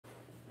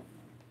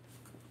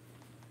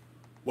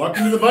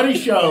Welcome to the Bunny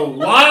Show,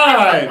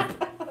 live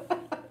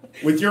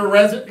with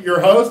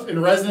your host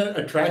and resident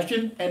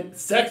attraction and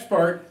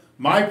sexpert,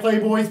 my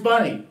Playboys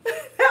Bunny.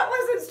 That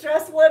wasn't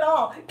stressful at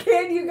all.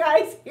 Can you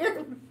guys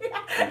hear me?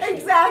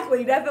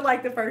 Exactly, nothing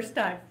like the first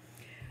time.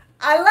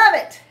 I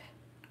love it.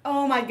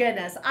 Oh my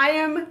goodness, I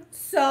am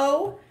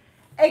so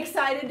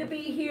excited to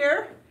be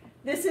here.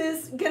 This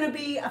is gonna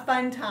be a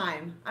fun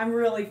time. I'm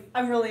really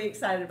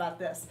excited about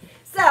this.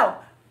 So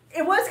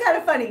it was kind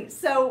of funny.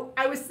 So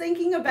I was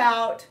thinking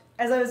about,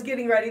 as I was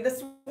getting ready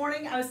this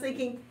morning, I was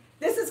thinking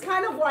this is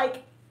kind of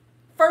like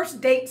first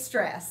date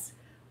stress.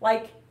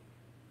 Like,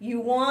 you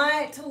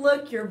want to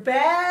look your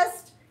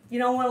best. You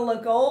don't want to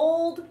look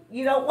old.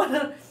 You want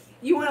to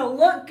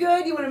look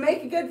good. You want to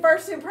make a good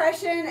first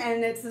impression.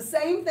 And it's the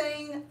same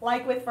thing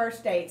like with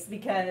first dates,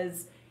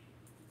 because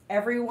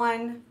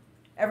everyone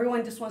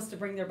just wants to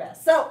bring their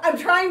best. So I'm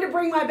trying to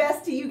bring my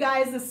best to you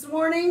guys this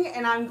morning,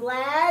 and I'm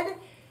glad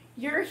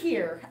you're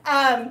here.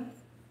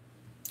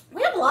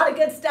 We have a lot of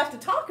good stuff to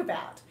talk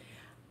about.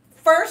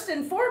 First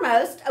and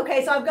foremost,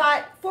 okay, so I've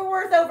got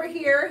Worth over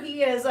here.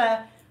 He is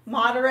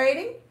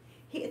moderating.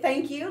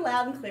 Thank you,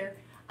 loud and clear.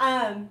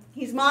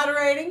 He's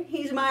moderating.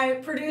 He's my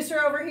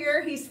producer over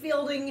here. He's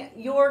fielding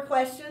your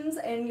questions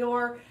and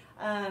your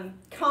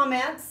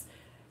comments.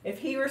 If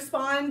he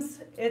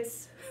responds,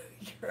 it's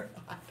you're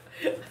hot.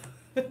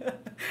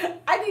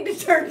 I need to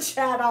turn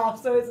chat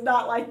off so it's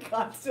not like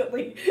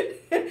constantly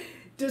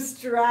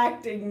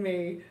distracting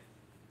me.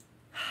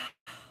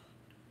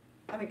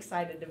 I'm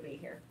excited to be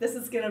here. This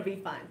is going to be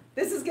fun.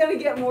 This is going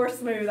to get more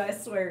smooth, I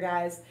swear,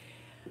 guys.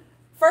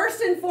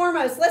 First and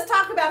foremost, let's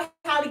talk about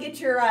how to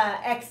get your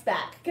ex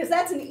back, because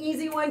that's an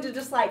easy one to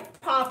just like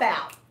pop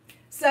out.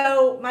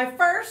 So my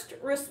first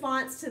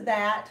response to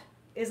that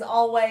is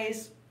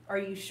always, are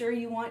you sure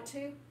you want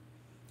to?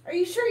 Are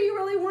you sure you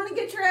really want to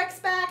get your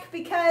ex back?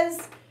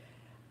 Because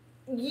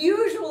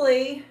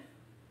usually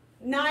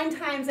 9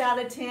 times out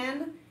of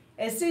 10,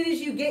 as soon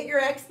as you get your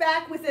ex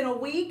back within a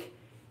week,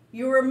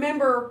 you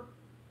remember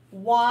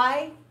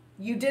why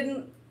you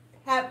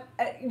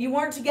you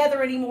weren't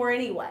together anymore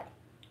anyway.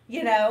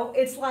 You know,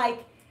 it's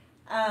like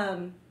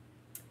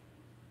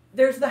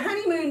there's the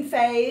honeymoon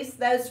phase,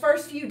 those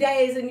first few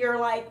days, and you're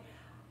like,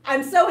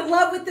 I'm so in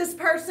love with this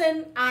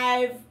person.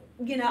 I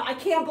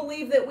can't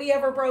believe that we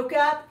ever broke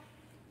up.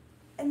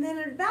 And then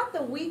at about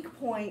the week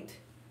point,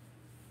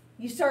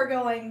 you start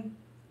going,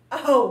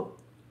 oh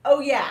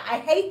yeah, I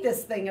hate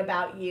this thing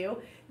about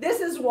you. This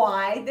is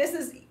why. This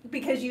is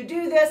because you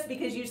do this,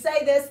 because you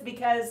say this,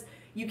 because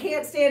you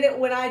can't stand it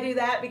when I do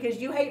that, because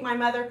you hate my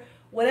mother.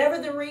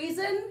 Whatever the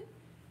reason,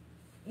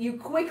 you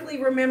quickly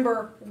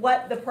remember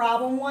what the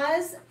problem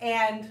was,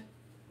 and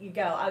you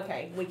go,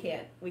 okay, we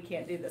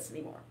can't do this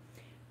anymore.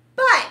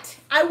 But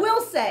I will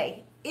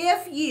say,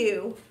 if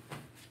you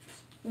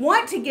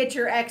want to get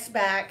your ex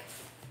back,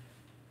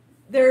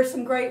 there are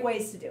some great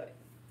ways to do it.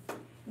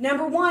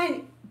 Number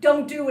one,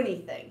 don't do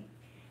anything.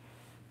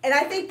 And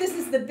I think this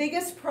is the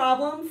biggest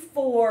problem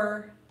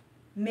for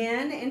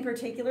men in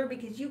particular,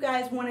 because you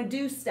guys want to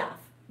do stuff.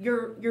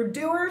 You're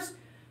doers,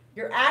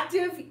 you're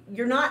active,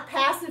 you're not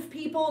passive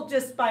people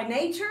just by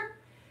nature.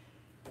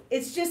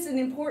 It's just an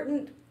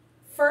important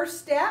first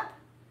step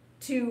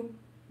to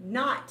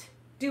not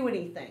do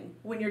anything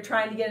when you're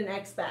trying to get an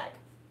ex back.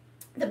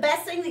 The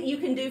best thing that you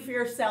can do for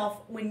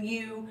yourself when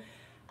you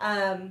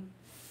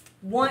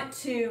want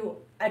to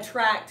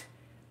attract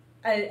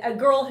a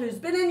girl who's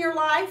been in your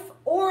life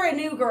or a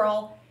new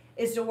girl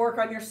is to work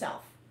on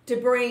yourself, to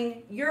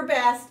bring your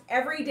best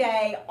every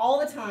day,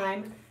 all the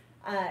time,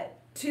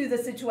 to the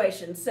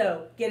situation.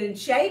 So get in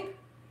shape,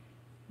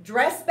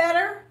 dress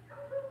better,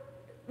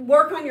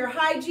 work on your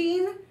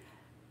hygiene.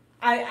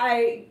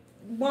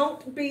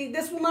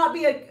 This will not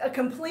be a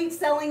complete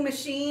selling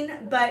machine,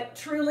 but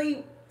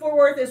truly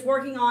Worth is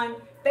working on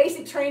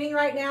basic training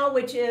right now,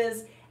 which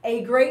is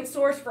a great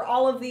source for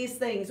all of these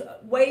things,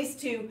 ways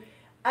to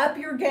up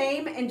your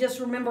game and just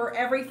remember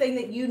everything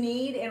that you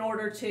need in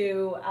order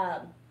to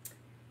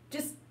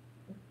just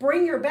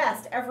bring your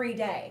best every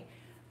day.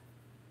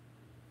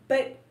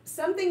 But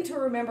something to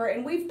remember,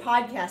 and we've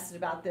podcasted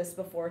about this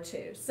before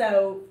too,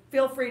 so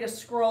feel free to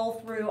scroll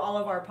through all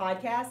of our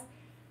podcasts.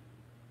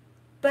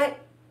 But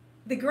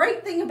the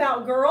great thing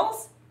about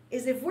girls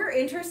is if we're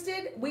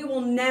interested, we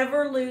will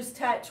never lose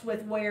touch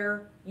with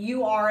where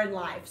you are in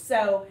life.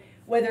 So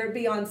whether it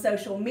be on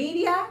social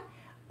media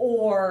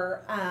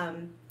or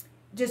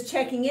just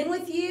checking in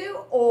with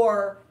you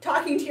or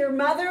talking to your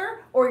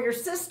mother or your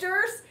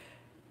sisters,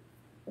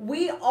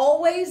 we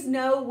always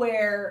know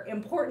where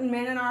important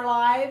men in our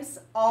lives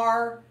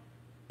are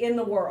in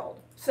the world.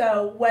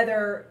 So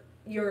whether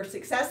you're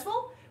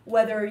successful,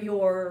 whether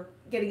you're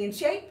getting in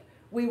shape,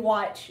 we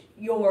watch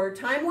your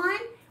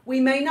timeline. We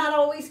may not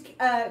always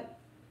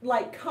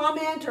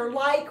comment or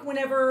like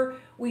whenever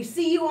we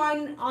see you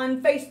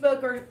on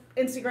Facebook or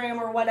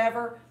Instagram or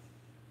whatever,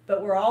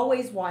 but we're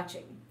always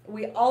watching.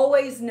 We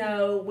always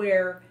know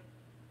where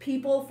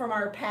people from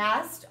our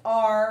past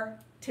are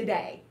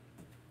today.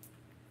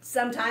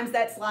 Sometimes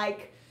that's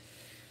like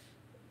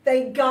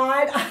thank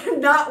God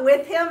I'm not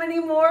with him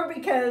anymore,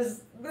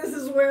 because this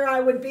is where I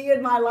would be in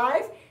my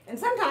life. And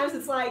sometimes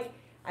it's like,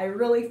 I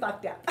really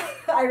fucked up.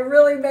 I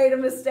really made a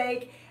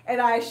mistake, and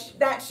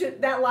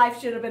that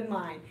life should have been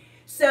mine.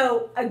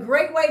 So a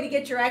great way to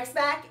get your ex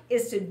back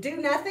is to do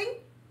nothing.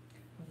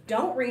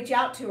 Don't reach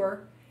out to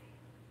her,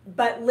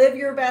 but live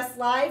your best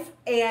life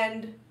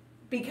and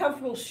be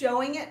comfortable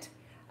showing it.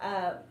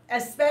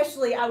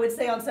 Especially, I would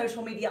say, on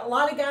social media. A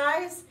lot of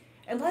guys,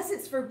 unless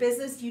it's for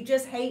business, you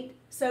just hate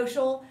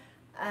social,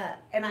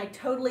 and I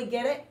totally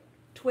get it.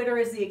 Twitter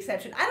is the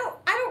exception. I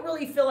don't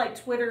really feel like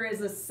Twitter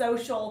is a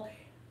social.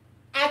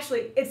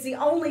 Actually, it's the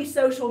only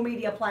social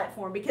media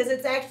platform, because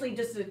it's actually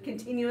just a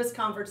continuous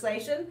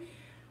conversation.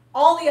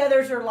 All the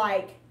others are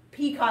like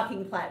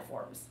peacocking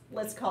platforms,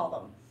 let's call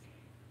them.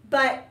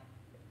 But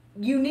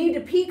you need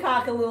to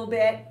peacock a little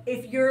bit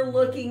if you're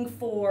looking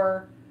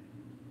for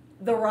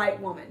the right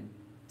woman.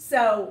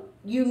 So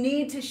you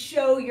need to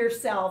show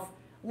yourself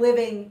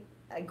living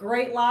a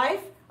great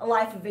life, a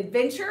life of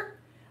adventure,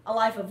 a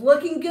life of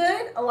looking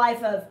good, a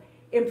life of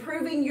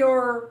improving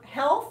your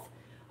health,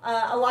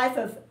 a life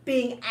of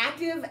being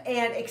active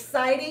and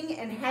exciting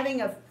and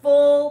having a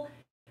full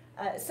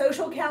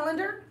social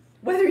calendar,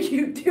 whether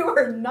you do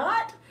or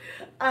not.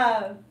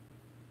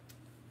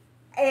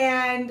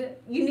 And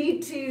you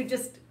need to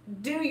just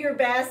do your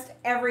best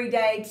every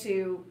day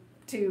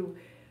to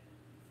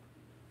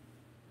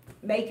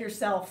make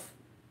yourself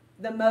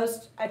the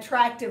most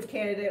attractive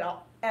candidate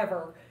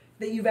ever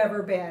that you've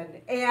ever been.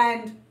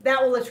 And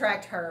that will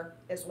attract her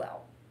as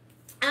well.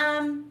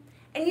 And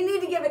you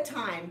need to give it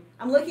time.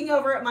 I'm looking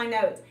over at my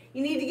notes.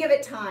 You need to give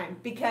it time,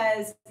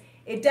 because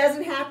it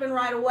doesn't happen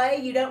right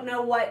away. You don't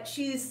know what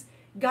she's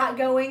got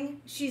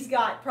going. She's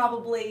got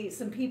probably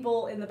some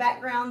people in the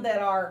background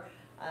that are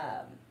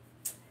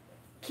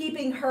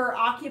keeping her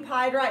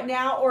occupied right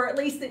now, or at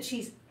least that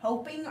she's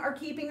hoping are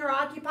keeping her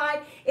occupied.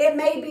 It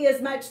may be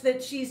as much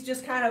that she's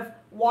just kind of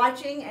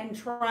watching and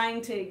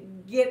trying to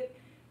get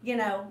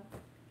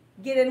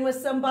in with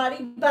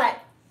somebody. But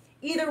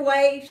either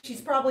way,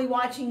 she's probably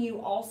watching you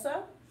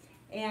also,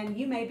 and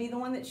you may be the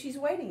one that she's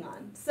waiting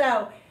on.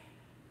 So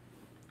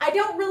I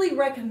don't really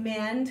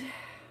recommend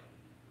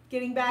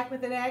getting back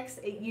with an ex.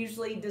 It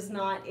usually does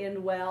not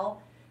end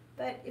well.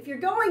 But if you're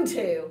going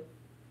to,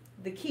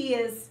 the key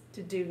is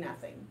to do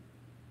nothing.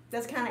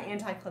 That's kind of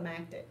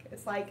anticlimactic.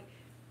 It's like,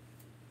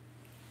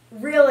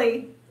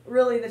 really,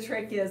 really the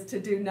trick is to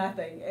do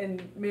nothing.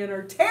 And men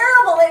are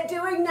terrible at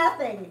doing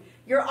nothing.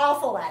 You're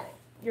awful at it.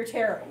 You're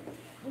terrible.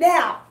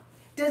 Now,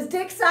 does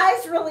dick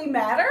size really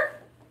matter?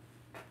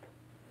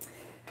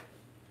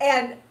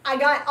 And I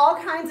got all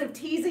kinds of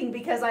teasing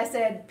because I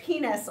said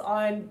penis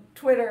on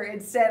Twitter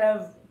instead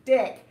of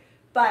dick.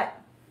 But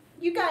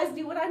you guys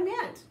knew what I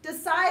meant.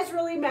 Does size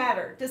really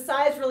matter? Does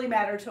size really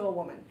matter to a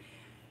woman?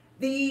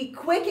 The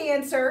quick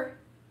answer,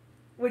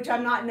 which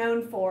I'm not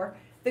known for,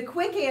 the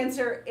quick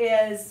answer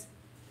is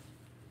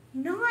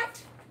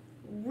not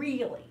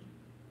really.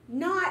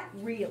 Not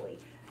really.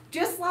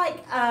 Just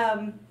like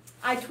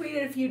I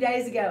tweeted a few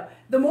days ago,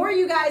 the more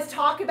you guys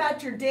talk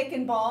about your dick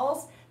and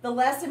balls, the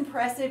less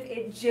impressive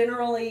it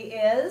generally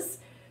is.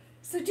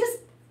 So just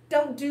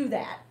don't do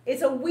that.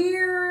 It's a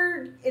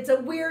weird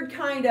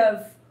kind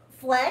of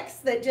flex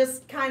that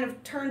just kind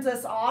of turns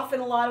us off in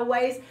a lot of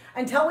ways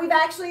until we've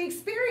actually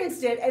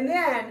experienced it. And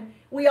then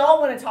we all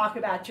want to talk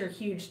about your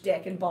huge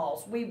dick and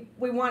balls. We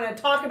want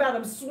to talk about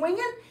them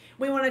swinging.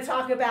 We want to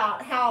talk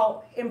about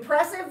how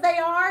impressive they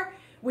are.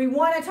 We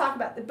want to talk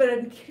about it, but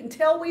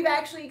until we've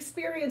actually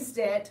experienced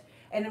it,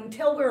 and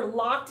until we're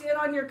locked in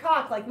on your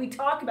cock, like we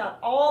talk about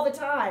all the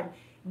time,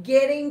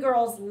 getting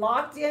girls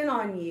locked in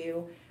on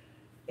you,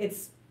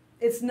 it's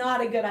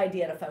not a good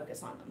idea to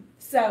focus on them.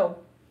 So,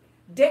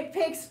 dick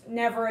pics,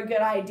 never a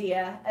good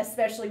idea,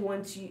 especially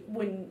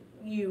when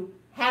you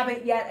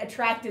haven't yet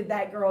attracted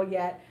that girl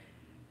yet.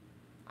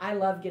 I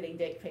love getting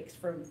dick pics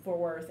for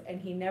Worth,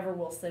 and he never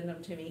will send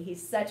them to me.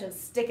 He's such a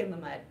stick in the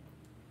mud.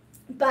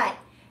 But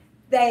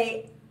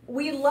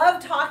we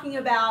love talking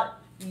about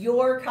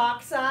your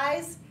cock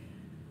size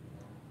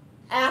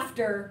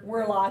after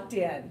we're locked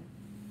in,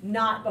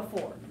 not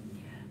before.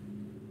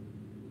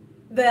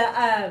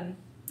 The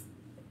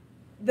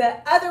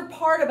other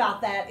part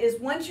about that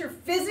is once you're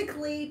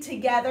physically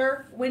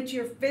together, once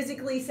you're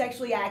physically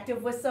sexually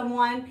active with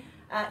someone,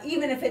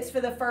 even if it's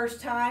for the first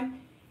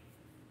time,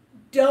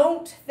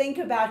 don't think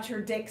about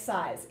your dick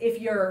size. If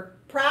you're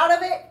proud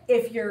of it,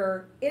 if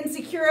you're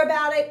insecure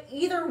about it,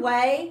 either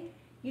way,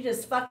 you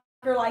just fuck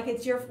her like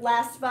it's your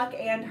last fuck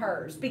and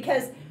hers.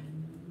 Because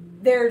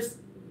there's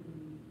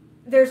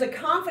a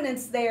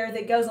confidence there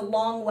that goes a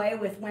long way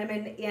with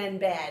women in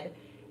bed.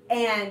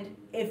 And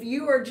if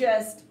you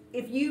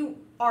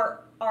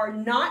are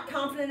not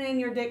confident in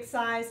your dick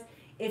size,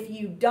 if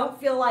you don't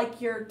feel like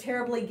you're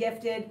terribly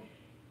gifted,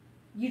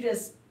 you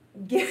just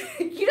give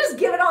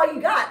it all you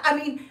got. I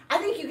mean, I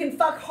think you can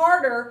fuck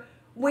harder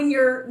when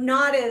you're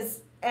not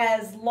as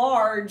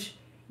large,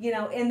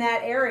 in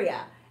that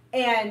area.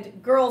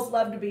 And girls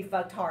love to be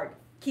fucked hard.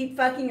 Keep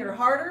fucking her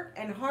harder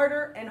and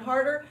harder and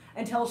harder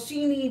until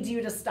she needs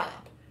you to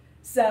stop.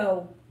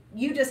 So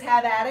you just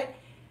have at it.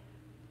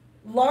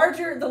 The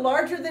larger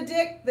the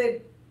dick,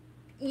 the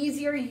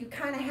easier you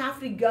kind of have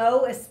to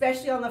go,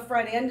 especially on the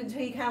front end,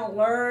 until you kind of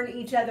learn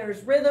each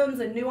other's rhythms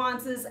and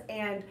nuances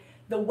and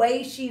the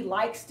way she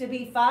likes to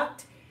be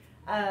fucked,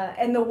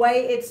 and the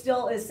way it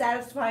still is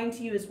satisfying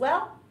to you as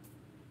well.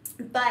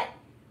 But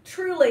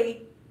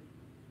truly,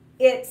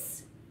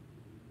 it's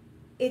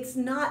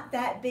not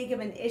that big of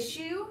an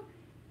issue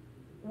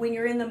when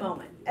you're in the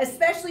moment,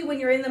 especially when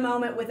you're in the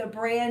moment with a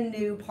brand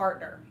new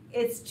partner.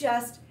 It's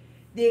just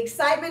the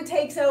excitement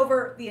takes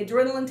over, the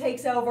adrenaline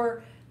takes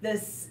over, the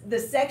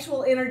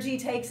sexual energy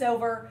takes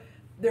over.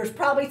 There's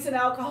probably some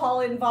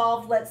alcohol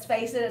involved, let's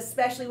face it,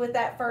 especially with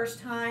that first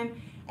time.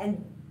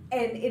 And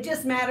it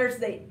just matters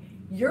that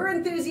you're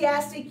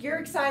enthusiastic, you're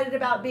excited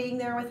about being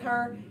there with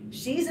her,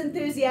 she's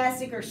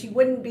enthusiastic or she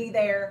wouldn't be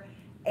there.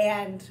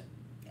 And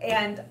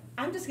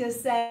I'm just going to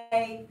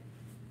say,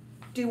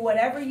 do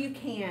whatever you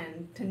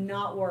can to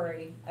not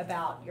worry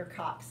about your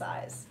cock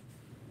size.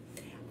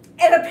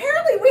 And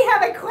apparently we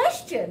have a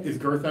question. Is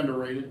girth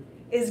underrated?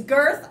 Is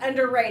girth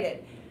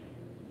underrated?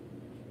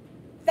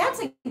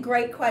 That's a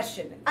great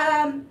question.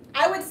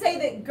 I would say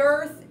that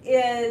girth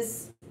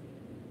is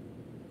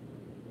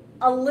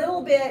a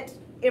little bit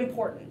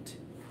important.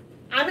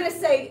 I'm going to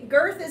say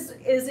girth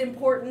is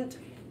important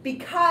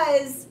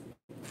because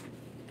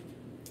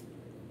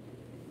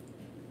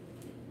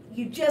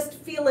you just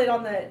feel it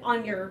on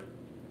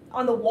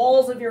the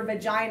walls of your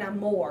vagina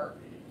more,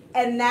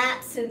 and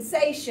that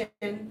sensation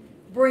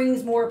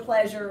brings more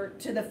pleasure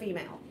to the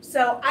female.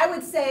 So I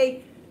would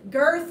say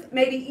girth,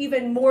 maybe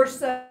even more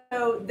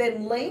so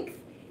than length,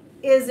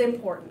 is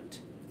important.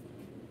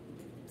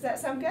 Does that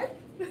sound good?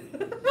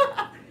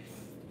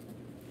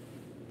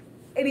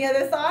 Any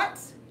other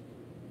thoughts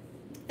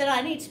that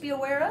I need to be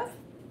aware of?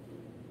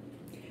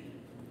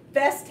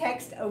 Best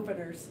text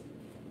openers.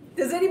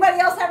 Does anybody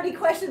else have any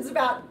questions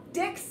about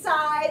dick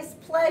size,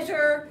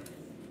 pleasure,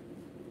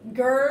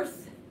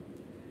 girth?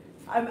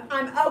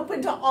 I'm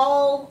open to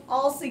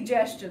all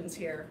suggestions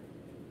here.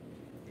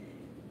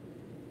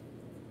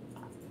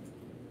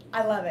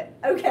 I love it.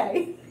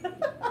 Okay.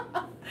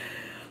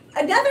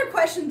 Another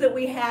question that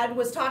we had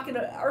was talking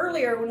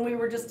earlier when we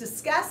were just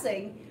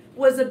discussing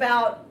was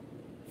about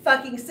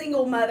fucking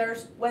single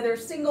mothers, whether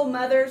single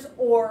mothers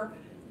or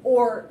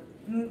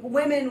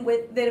women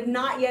that have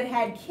not yet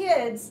had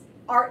kids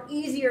are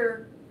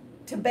easier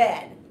to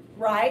bed,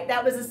 right?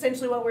 That was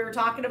essentially what we were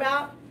talking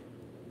about.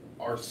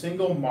 Are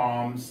single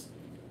moms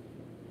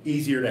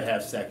easier to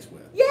have sex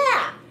with?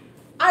 Yeah,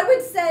 I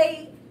would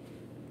say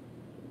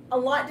a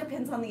lot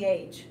depends on the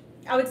age.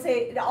 I would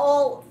say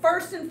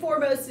first and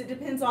foremost, it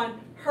depends on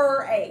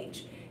her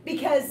age.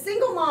 Because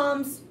single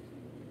moms,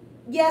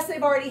 yes,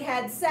 they've already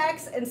had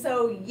sex, and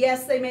so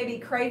yes, they may be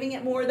craving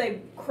it more.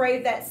 They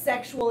crave that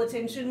sexual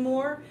attention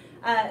more.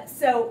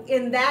 So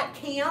in that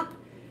camp,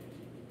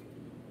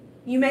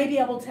 you may be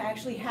able to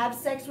actually have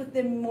sex with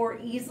them more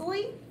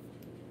easily,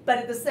 but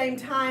at the same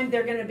time,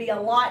 they're going to be a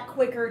lot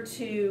quicker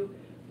to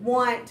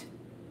want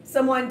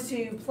someone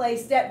to play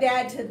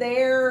stepdad to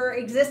their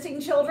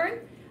existing children.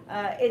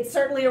 It's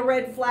certainly a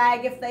red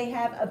flag if they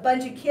have a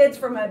bunch of kids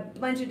from a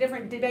bunch of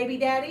different baby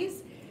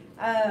daddies.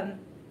 And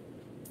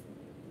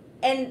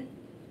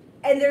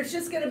there's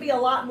just going to be a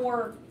lot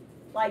more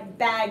like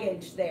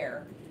baggage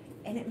there.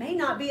 And it may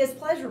not be as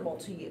pleasurable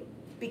to you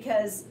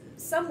because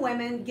some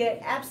women get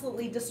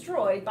absolutely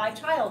destroyed by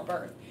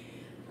childbirth.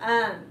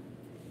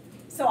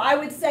 So I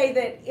would say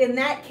that in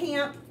that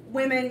camp,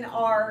 women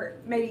are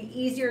maybe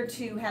easier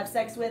to have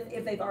sex with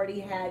if they've already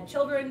had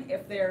children,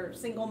 if they're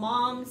single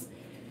moms,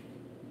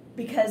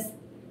 because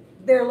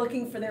they're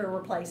looking for their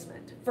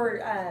replacement,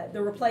 for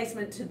the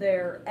replacement to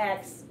their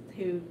ex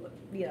who,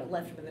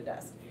 left them in the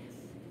dust.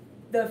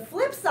 The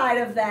flip side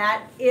of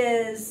that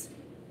is,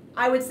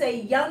 I would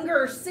say,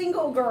 younger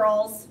single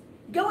girls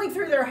going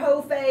through their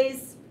hoe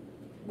phase,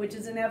 which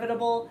is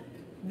inevitable,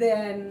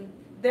 then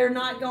they're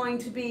going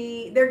to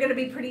be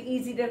pretty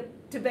easy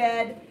to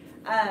bed.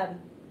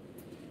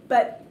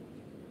 But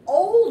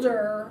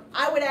older,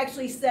 I would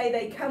actually say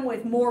they come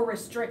with more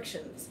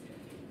restrictions.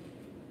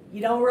 You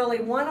don't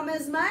really want them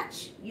as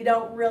much. You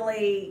don't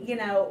really,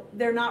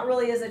 they're not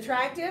really as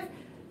attractive.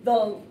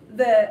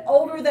 The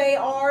older they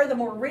are, the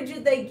more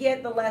rigid they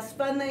get, the less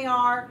fun they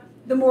are,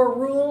 the more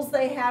rules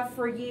they have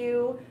for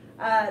you,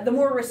 the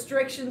more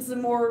restrictions, the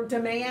more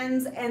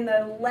demands, and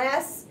the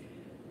less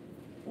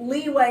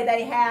leeway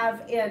they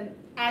have in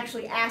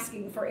actually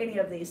asking for any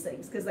of these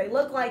things, because they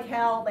look like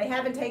hell, they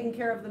haven't taken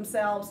care of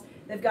themselves,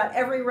 they've got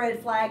every red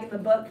flag in the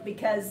book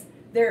because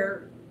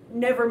they're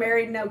never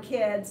married, no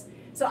kids.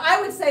 So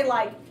I would say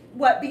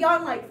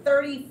beyond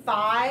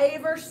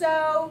 35 or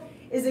so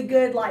is a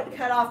good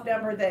cutoff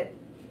number, that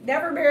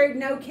never married,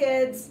 no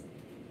kids.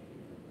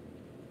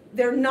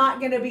 They're not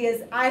going to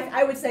be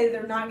I would say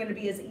they're not going to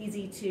be as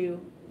easy to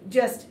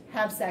just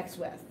have sex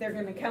with. They're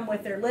going to come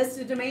with their list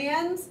of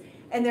demands,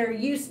 and they're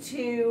used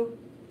to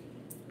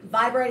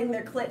vibrating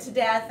their clit to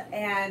death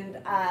and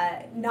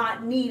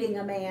not needing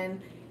a man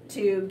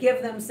to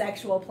give them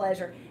sexual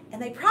pleasure.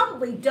 and they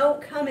probably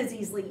don't come as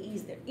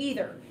easily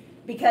either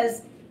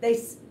because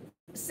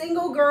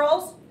single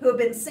girls who have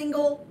been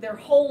single their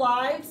whole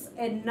lives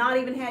and not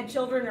even had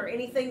children or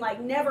anything, like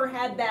never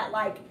had that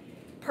like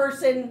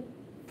person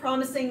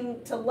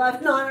promising to love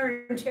and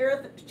honor and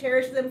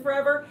cherish them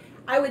forever,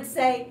 I would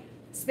say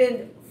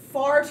spend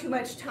far too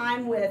much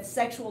time with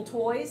sexual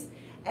toys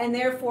and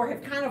therefore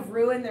have kind of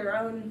ruined their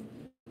own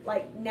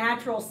like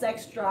natural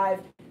sex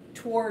drive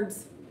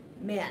towards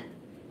men.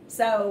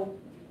 So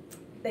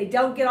they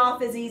don't get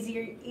off as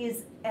easily.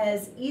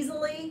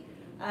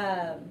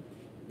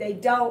 They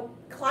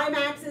don't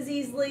climax as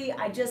easily.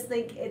 I just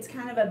think it's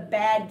kind of a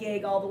bad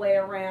gig all the way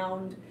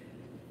around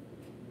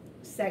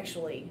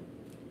sexually.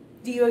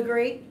 Do you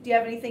agree? Do you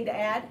have anything to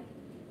add?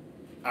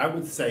 I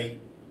would say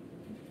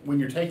when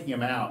you're taking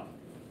them out,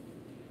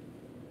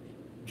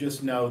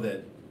 just know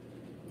that,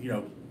 you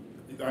know,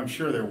 I'm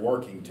sure they're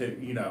working too,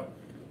 you know,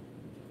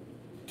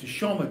 to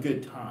show them a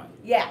good time.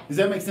 Yeah. Does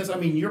that make sense? I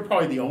mean, you're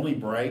probably the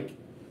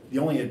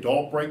only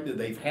adult break that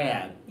they've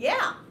had.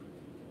 Yeah.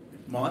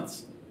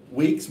 Months,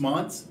 weeks,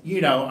 months.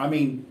 You know, I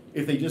mean,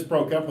 if they just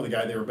broke up with a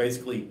guy, they were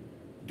basically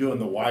doing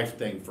the wife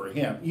thing for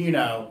him. You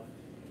know,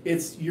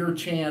 it's your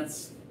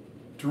chance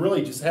to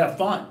really just have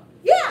fun.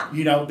 Yeah.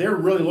 You know, they're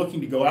really looking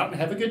to go out and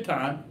have a good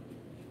time,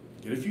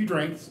 get a few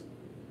drinks,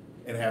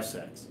 and have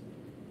sex.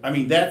 I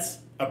mean, that's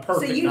a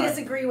perfect So you night.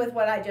 disagree with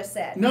what I just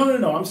said?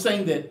 No. I'm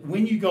saying that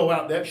when you go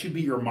out, that should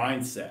be your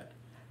mindset.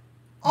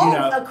 All You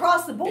know,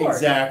 across the board.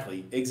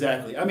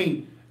 Exactly. I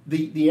mean,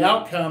 the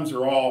outcomes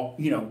are all,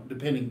 you know,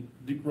 depending,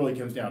 it really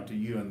comes down to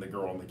you and the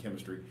girl and the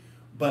chemistry.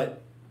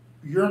 But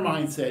your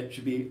mindset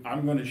should be,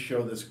 I'm going to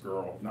show this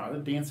girl, not a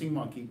dancing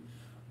monkey,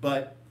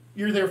 but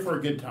you're there for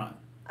a good time.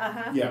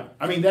 Uh-huh. Yeah.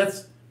 I mean,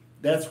 that's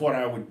what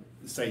I would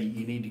say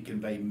you need to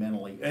convey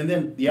mentally. And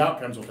then the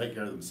outcomes will take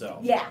care of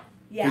themselves. Yeah.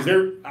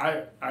 Because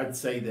I'd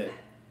say that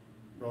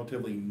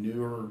relatively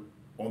newer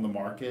on the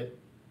market,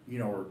 you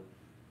know, or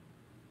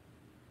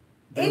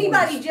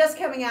anybody just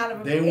coming out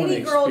of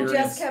any girl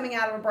just coming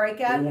out of a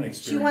breakup,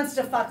 she wants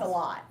to fuck a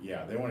lot.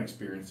 Yeah, they want to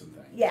experience some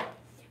things. Yeah.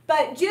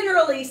 But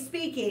generally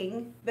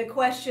speaking, the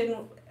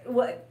question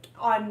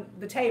on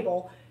the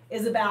table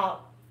is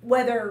about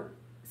whether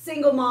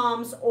single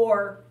moms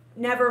or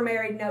never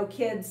married, no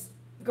kids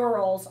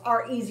girls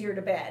are easier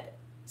to bed.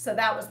 So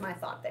that was my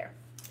thought there.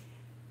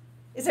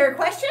 Is there a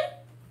question?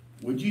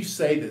 Would you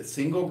say that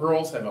single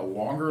girls have a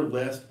longer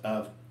list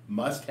of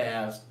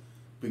must-haves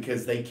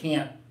because they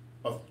can't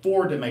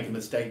afford to make a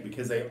mistake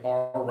because they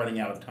are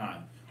running out of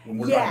time? When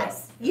we're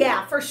Yes,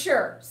 yeah, for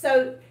sure.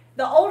 So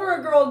the older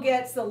a girl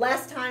gets, the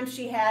less time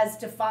she has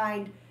to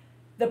find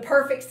the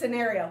perfect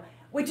scenario,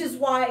 which is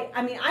why,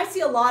 I mean, we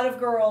see a lot of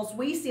girls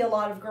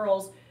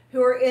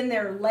who are in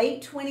their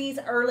late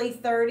 20s, early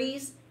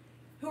 30s,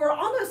 who are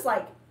almost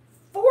like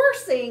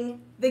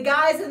forcing the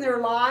guys in their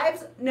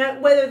lives,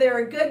 whether they're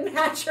a good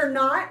match or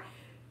not,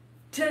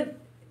 to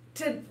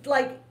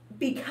like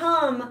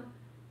become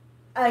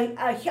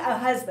a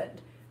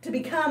husband, to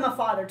become a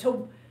father.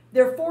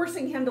 They're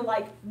forcing him to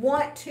like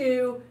want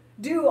to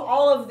do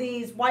all of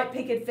these white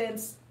picket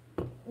fence,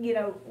 you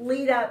know,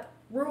 lead up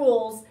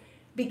rules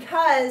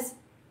because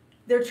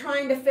they're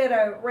trying to fit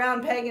a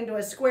round peg into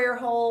a square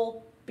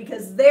hole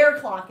because their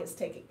clock is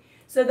ticking.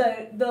 So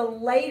the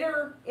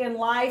later in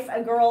life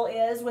a girl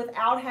is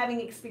without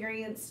having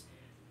experienced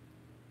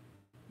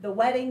the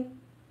wedding,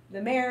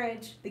 the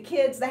marriage, the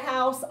kids, the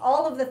house,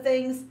 all of the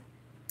things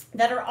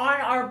that are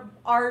on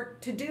our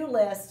to-do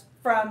list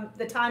from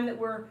the time that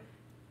we're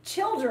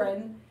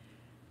children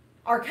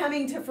are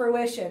coming to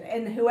fruition.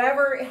 And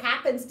whoever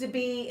happens to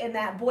be in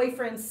that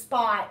boyfriend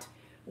spot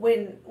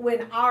when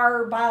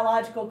our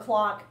biological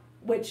clock,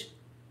 which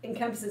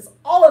encompasses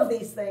all of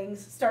these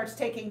things, starts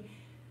ticking,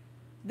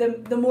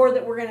 the more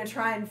that we're going to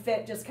try and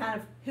fit just kind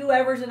of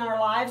whoever's in our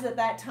lives at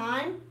that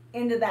time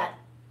into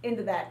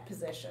that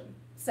position.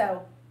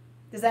 So,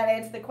 does that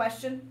answer the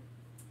question?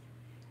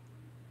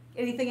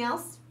 Anything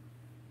else?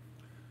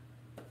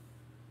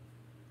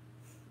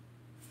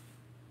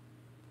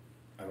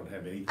 I don't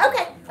have anything.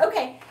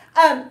 Okay.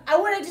 I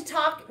wanted to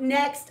talk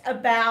next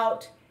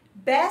about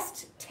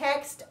best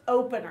text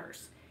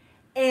openers.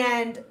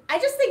 And I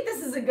just think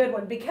this is a good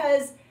one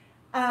because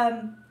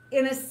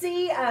in a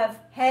sea of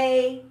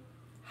hey,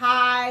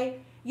 hi,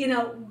 you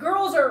know,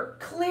 girls are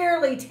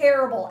clearly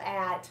terrible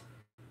at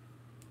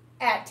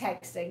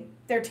texting.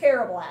 They're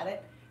terrible at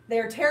it.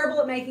 They're terrible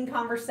at making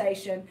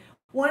conversation.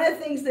 One of the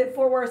things that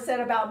Fort Worth said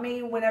about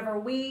me whenever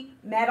we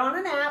met on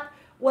an app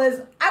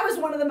was I was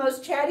one of the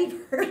most chatty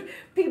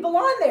people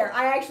on there.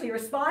 I actually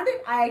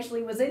responded. I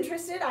actually was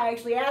interested. I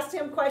actually asked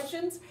him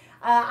questions.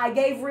 I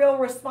gave real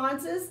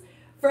responses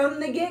from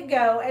the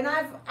get-go, and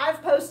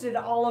I've posted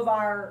all of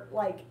our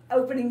like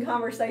opening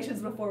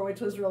conversations before,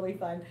 which was really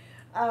fun.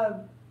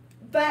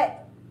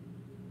 But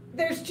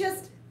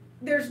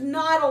there's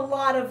not a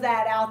lot of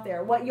that out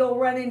there. What you'll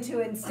run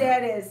into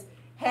instead is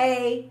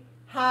hey,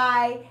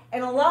 hi,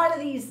 and a lot of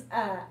these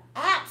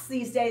apps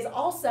these days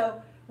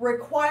also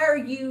require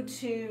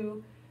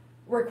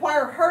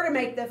her to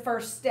make the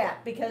first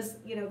step because,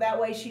 you know, that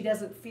way she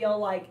doesn't feel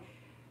like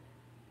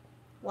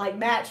like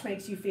Match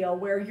makes you feel,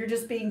 where you're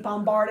just being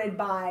bombarded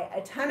by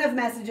a ton of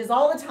messages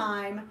all the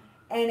time,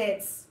 and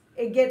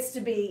it gets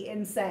to be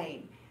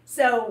insane.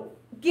 So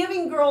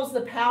giving girls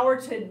the power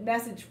to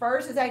message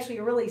first is actually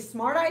a really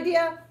smart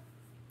idea,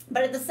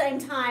 but at the same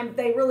time,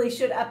 they really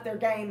should up their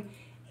game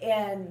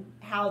in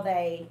how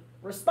they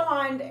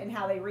respond and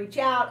how they reach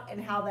out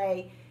and how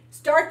they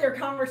start their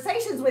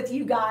conversations with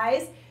you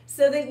guys,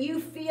 so that you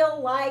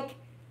feel like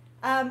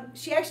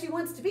she actually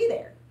wants to be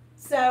there.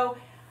 So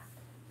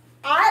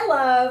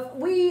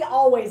we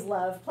always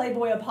love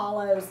Playboy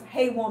Apollo's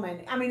Hey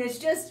Woman. I mean,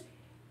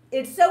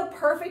 it's so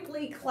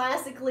perfectly,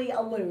 classically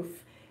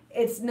aloof.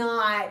 It's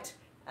not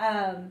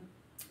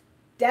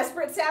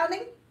desperate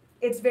sounding.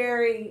 It's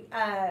very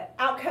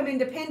outcome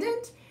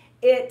independent.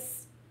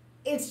 It's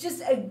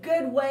just a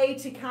good way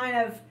to kind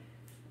of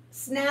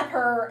snap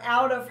her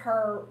out of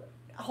her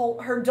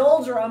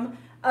doldrum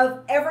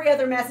of every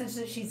other message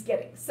that she's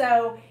getting.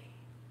 So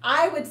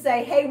I would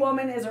say Hey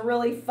Woman is a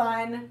really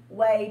fun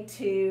way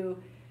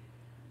to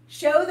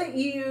show that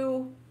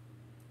you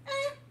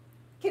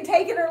can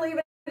take it or leave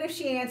it if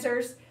she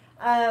answers,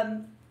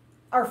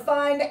 are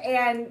fun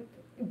and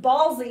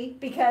ballsy,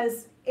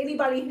 because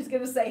anybody who's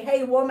going to say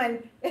Hey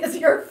Woman as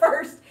your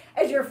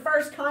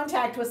first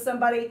contact with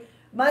somebody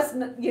must,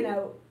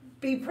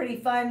 be pretty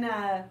fun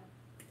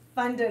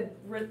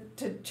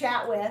to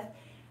chat with.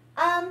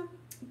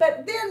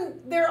 But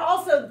then there are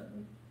also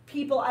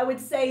people, I would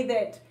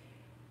say,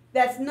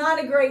 that's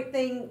not a great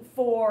thing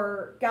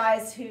for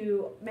guys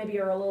who maybe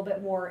are a little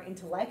bit more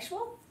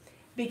intellectual,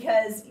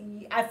 because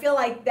I feel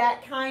like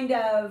that kind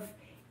of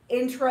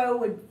intro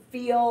would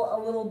feel a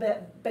little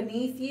bit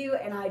beneath you,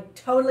 and I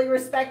totally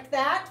respect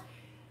that.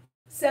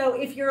 So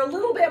if you're a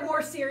little bit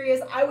more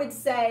serious, I would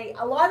say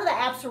a lot of the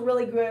apps are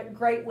really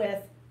great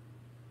with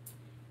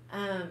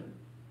kind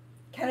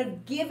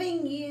of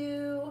giving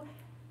you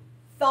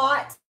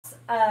thoughts,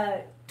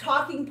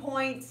 talking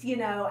points,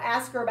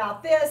 ask her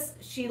about this.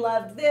 She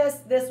loved this.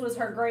 This was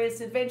her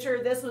greatest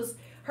adventure. This was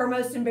her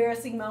most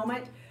embarrassing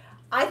moment.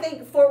 I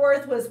think Fort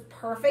Worth was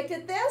perfect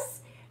at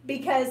this,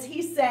 because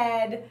he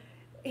said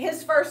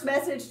his first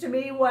message to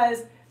me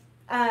was,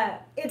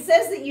 it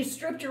says that you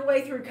stripped your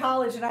way through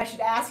college and I should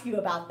ask you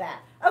about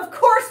that. Of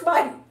course,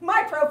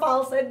 my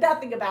profile said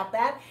nothing about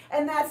that,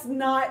 and that's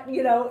not,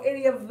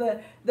 any of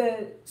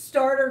the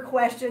starter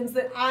questions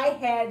that I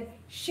had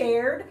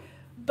shared.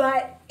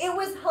 But it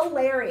was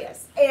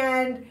hilarious,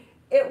 and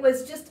it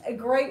was just a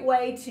great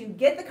way to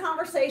get the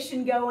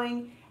conversation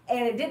going,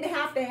 and it didn't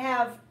have to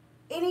have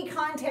any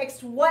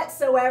context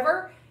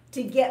whatsoever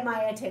to get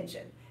my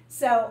attention.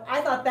 So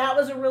I thought that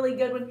was a really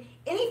good one.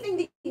 Anything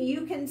that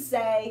you can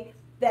say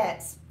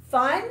that's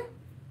fun,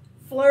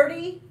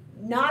 flirty,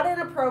 not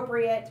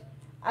inappropriate,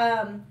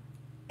 and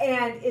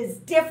is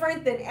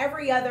different than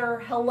every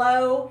other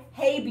hello,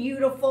 hey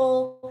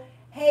beautiful,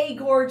 hey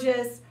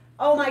gorgeous,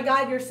 oh my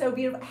God, you're so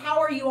beautiful, how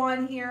are you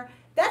on here?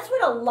 That's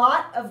what a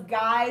lot of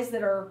guys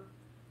that are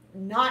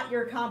not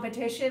your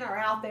competition are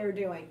out there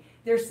doing.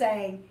 They're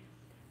saying,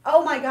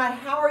 oh my God,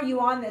 how are you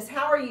on this?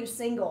 How are you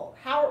single?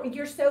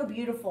 You're so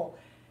beautiful.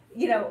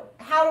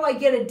 How do I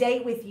get a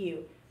date with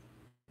you?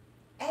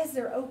 As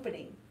they're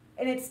opening.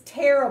 And it's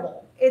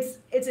terrible. It's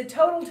a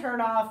total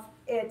turnoff.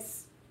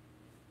 It's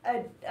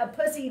a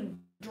pussy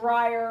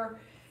dryer,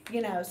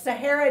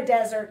 Sahara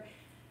Desert.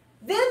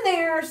 Then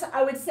there's,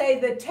 I would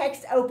say, the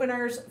text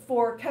openers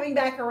for coming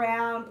back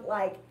around,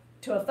 like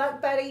to a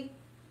fuck buddy,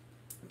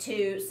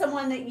 to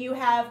someone that you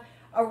have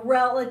a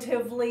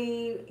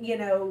relatively,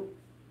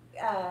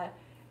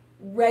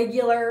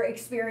 regular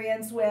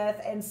experience with,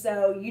 and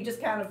so you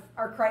just kind of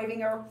are craving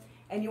her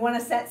and you want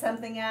to set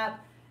something up.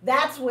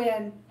 That's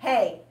when,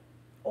 hey,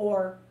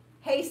 or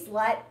hey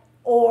slut,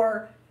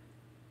 or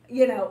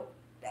any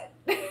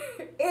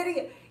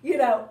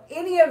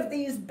of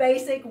these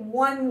basic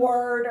 1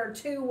 word or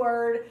 2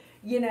 word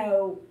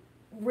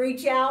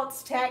reach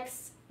outs,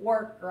 texts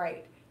work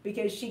great,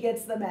 because she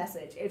gets the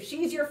message. If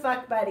she's your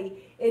fuck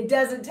buddy, it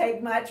doesn't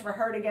take much for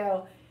her to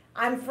go,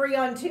 I'm free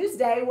on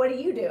Tuesday, what are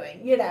you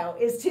doing?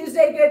 Is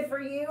Tuesday good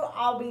for you?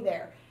 I'll be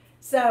there.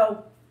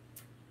 So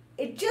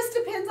it just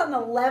depends on the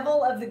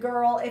level of the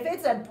girl. If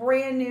it's a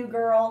brand new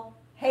girl,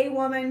 hey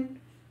woman,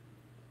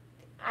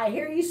 I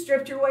hear you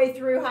stripped your way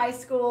through high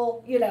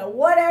school,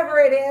 whatever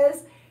it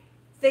is,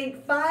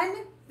 think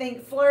fun,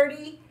 think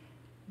flirty.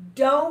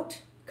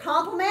 Don't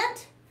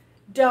compliment.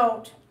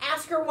 Don't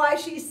ask her why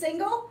she's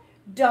single.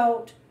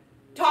 Don't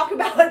talk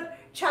about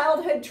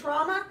childhood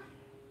trauma.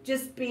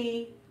 Just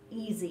be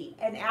easy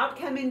and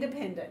outcome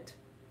independent.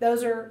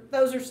 Those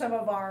are some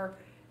of our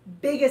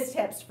biggest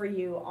tips for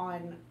you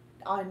on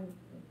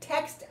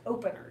text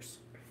openers.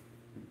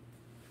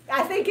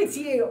 I think it's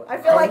you. I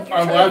feel like you're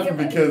I'm laughing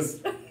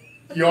because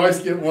you always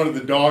get one of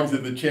the dogs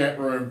in the chat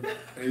room,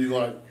 and he's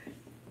like,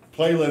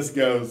 playlist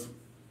goes,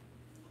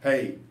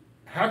 hey,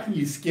 how can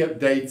you skip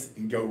dates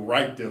and go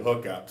right to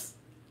hookups?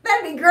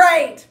 That'd be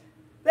great.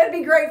 That'd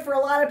be great for a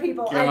lot of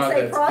people. God, I'd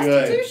say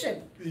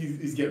prostitution.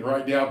 He's getting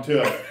right down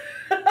to it.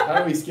 How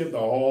do we skip the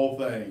whole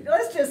thing?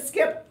 Let's just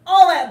skip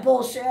all that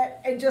bullshit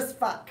and just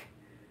fuck.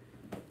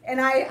 and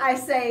I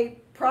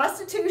say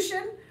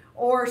prostitution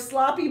or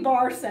sloppy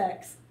bar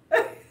sex.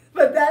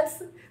 But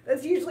that's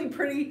usually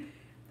pretty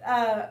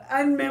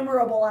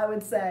unmemorable, I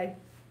would say.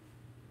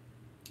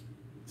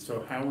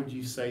 So how would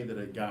you say that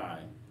a guy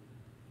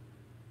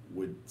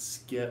would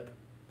skip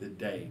the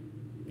date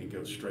and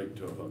go straight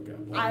to a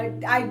hookup?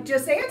 I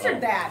just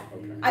answered that.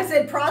 Okay. I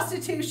said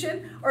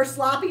prostitution or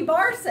sloppy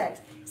bar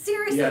sex.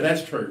 Seriously. Yeah,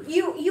 that's true.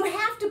 You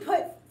have to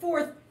put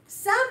forth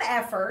some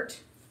effort.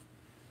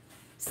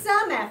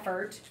 Some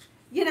effort.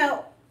 You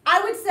know,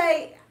 I would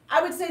say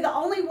the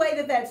only way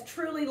that that's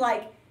truly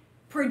like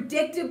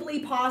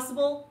predictably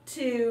possible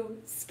to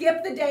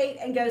skip the date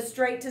and go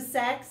straight to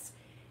sex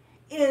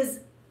is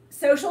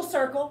social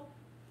circle,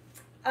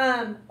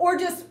 or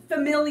just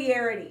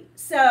familiarity.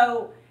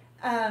 So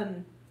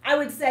I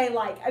would say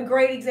like a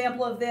great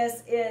example of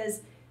this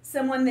is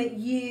someone that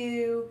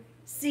you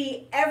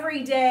see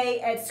every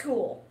day at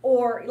school,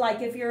 or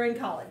like if you're in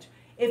college,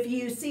 if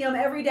you see them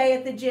every day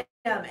at the gym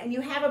and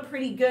you have a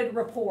pretty good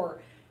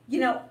rapport. You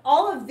know,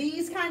 all of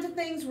these kinds of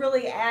things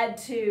really add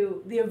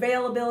to the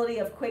availability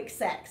of quick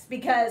sex,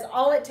 because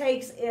all it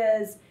takes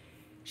is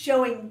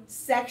showing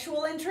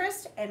sexual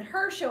interest and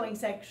her showing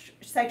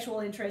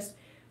sexual interest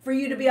for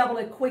you to be able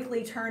to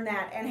quickly turn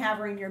that and have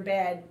her in your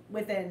bed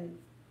within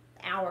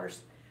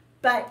hours.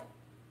 But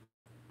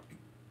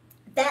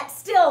that's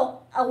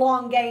still a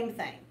long game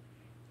thing.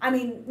 I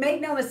mean, make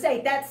no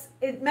mistake,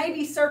 it may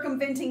be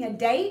circumventing a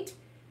date,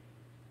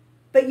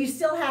 but you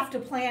still have to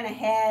plan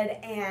ahead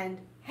and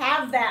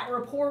have that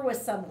rapport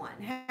with someone,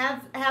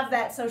 have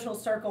that social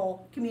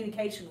circle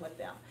communication with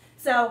them.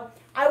 So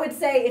I would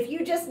say if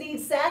you just need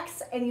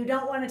sex and you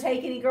don't want to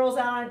take any girls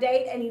out on a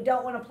date and you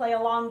don't want to play a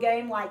long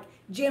game like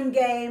gym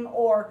game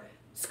or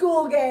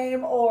school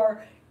game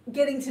or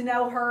getting to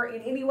know her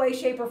in any way,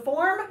 shape, or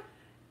form,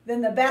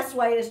 then the best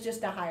way is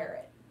just to hire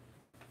it.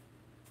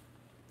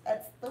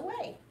 That's the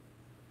way.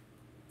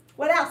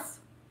 What else?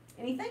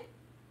 Anything?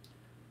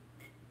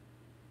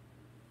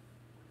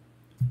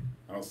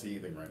 I don't see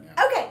anything right now.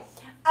 Okay.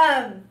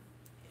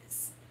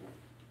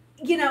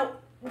 You know,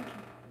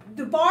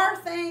 the bar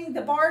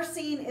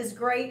scene is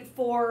great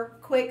for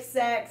quick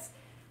sex.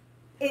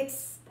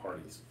 It's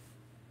Parties.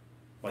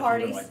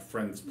 Parties. Even like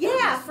friends parties.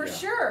 Yeah, for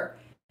sure.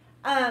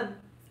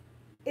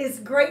 Is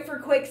great for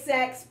quick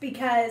sex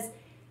because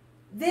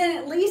then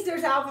at least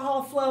there's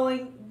alcohol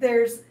flowing.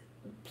 There's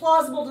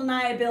plausible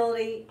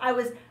deniability.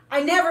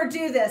 I never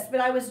do this,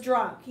 but I was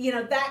drunk. You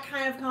know, that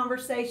kind of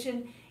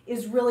conversation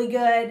is really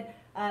good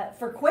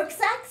for quick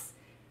sex,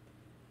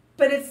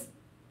 but it's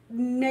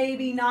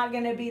maybe not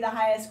going to be the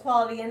highest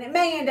quality, and it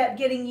may end up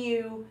getting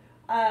you,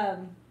 I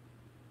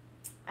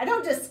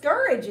don't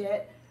discourage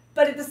it,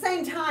 but at the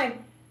same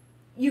time,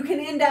 you can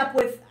end up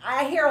with,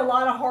 I hear a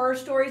lot of horror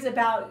stories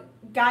about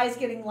guys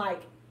getting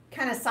like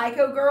kind of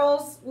psycho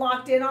girls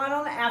locked in on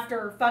them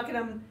after fucking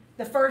them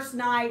the first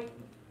night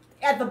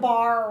at the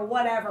bar or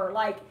whatever,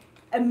 like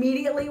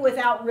immediately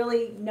without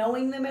really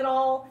knowing them at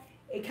all.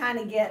 It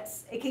can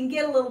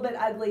get a little bit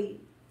ugly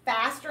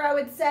faster, I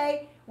would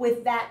say,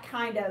 with that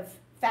kind of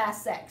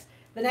fast sex.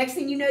 The next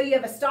thing you know, you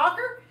have a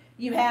stalker,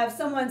 you have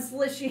someone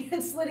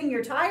slitting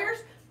your tires,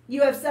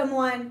 you have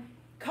someone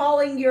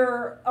calling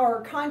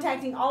or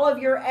contacting all of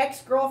your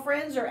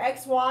ex-girlfriends or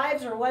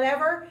ex-wives or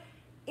whatever.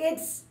 It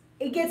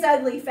gets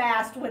ugly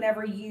fast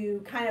whenever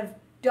you kind of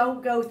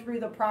don't go through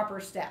the proper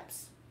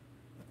steps,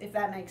 if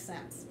that makes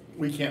sense.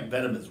 We can't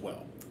vet them as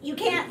well. You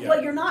can't, Yeah.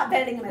 well, you're not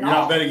vetting them at all. You're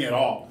not vetting at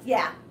all.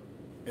 Yeah.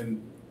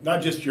 And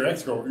not just your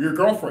ex-girlfriend, your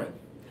girlfriend.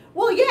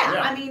 Well, yeah.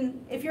 Yeah. I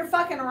mean, if you're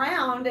fucking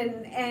around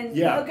and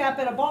Yeah. hook up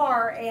at a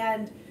bar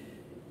and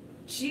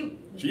she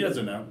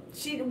doesn't know.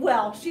 she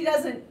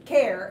doesn't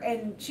care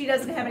and she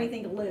doesn't have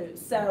anything to lose.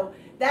 So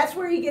that's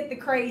where you get the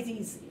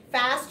crazies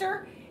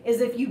faster,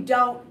 is if you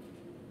don't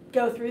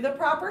go through the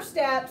proper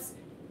steps,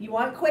 you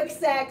want quick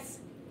sex,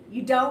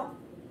 you don't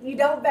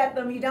vet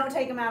them, you don't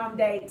take them out on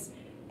dates,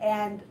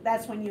 and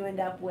that's when you end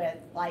up with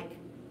like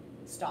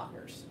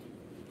stalkers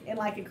in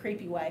like a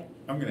creepy way.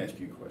 I'm going to ask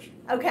you a question.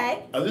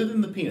 Okay. Other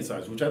than the penis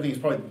size, which I think is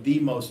probably the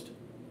most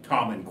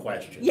common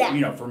question, Yeah.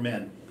 you know, for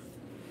men,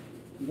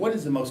 what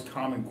is the most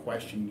common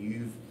question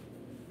you've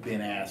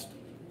been asked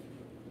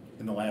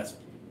in the last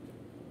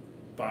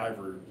 5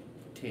 or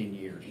 10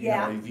 years? You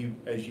Yeah. know,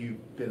 as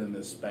you've been in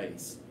this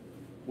space,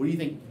 what do you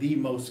think the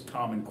most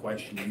common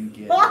question you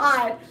get?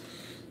 God.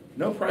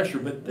 No pressure,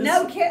 but this.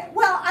 No kid.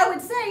 Well, I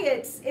would say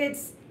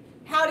it's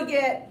how do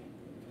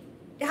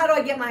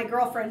I get my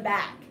girlfriend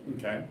back?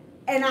 Okay.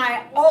 And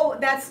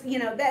that's, you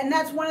know, and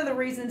that's one of the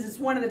reasons it's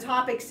one of the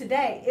topics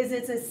today, is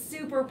it's a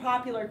super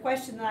popular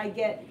question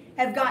that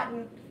have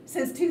gotten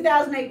since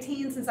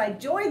 2018, since I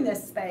joined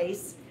this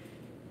space,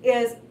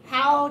 is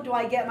how do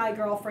I get my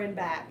girlfriend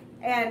back?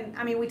 And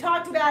I mean, we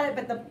talked about it,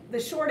 but the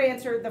short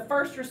answer, the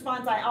first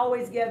response I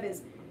always give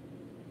is,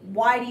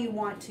 why do you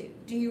want to?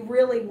 Do you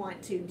really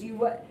want to?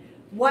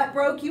 What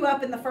broke you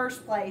up in the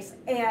first place?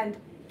 And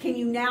can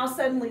you now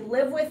suddenly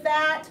live with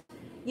that?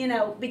 You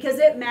know, because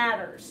it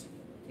matters.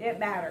 It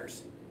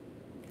matters.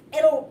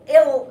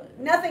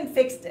 nothing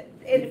fixed it.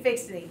 It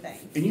fixed anything.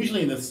 And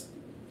usually in this,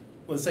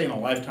 let's say in a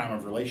lifetime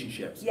of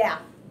relationships, Yeah.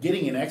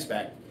 getting an ex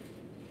back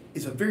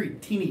is a very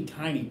teeny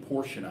tiny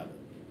portion of it.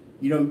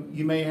 You know,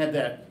 you may have had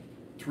that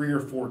 3 or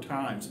 4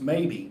 times,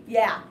 maybe.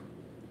 Yeah.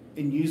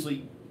 And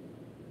usually,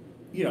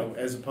 you know,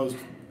 as opposed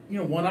to, you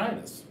know,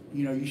 one-itis.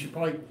 You know, you should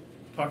probably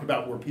talk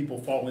about where people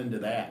fall into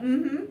that.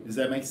 Mm-hmm. Does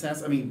that make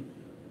sense? I mean,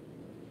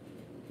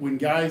 when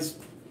guys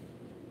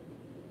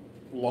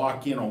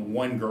lock in on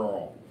one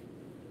girl,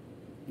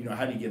 you know,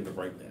 how do you get them to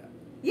break that?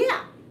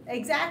 Yeah,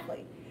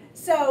 exactly.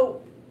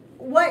 So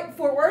what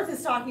Fort Worth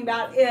is talking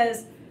about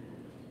is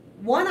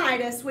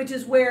one-itis, which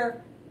is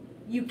where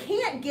you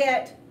can't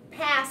get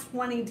past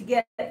wanting to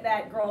get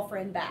that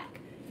girlfriend back.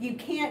 You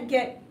can't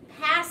get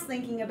past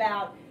thinking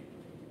about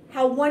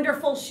how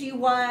wonderful she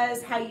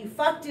was, how you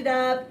fucked it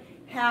up,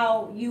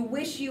 how you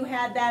wish you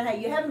had that, how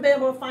you haven't been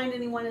able to find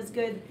anyone as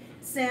good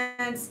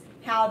since,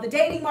 how the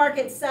dating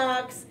market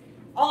sucks,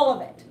 all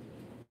of it.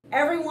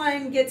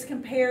 Everyone gets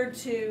compared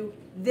to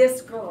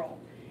this girl.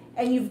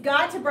 And you've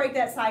got to break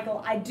that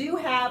cycle. I do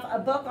have a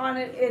book on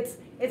it.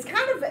 It's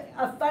kind of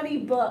a funny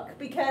book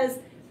because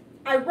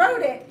I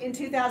wrote it in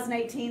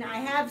 2018. I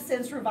have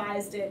since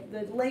revised it.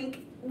 The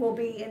link will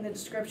be in the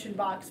description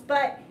box.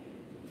 But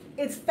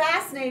it's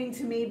fascinating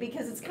to me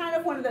because it's kind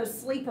of one of those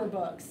sleeper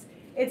books.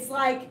 It's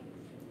like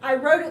I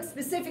wrote it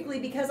specifically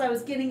because I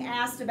was getting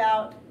asked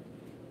about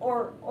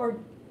or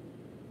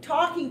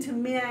talking to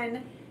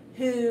men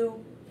who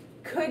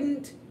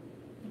couldn't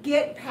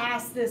get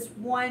past this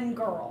one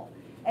girl.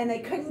 And they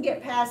couldn't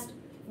get past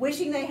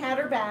wishing they had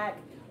her back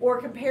or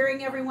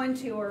comparing everyone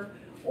to her,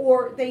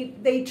 or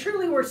they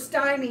truly were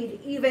stymied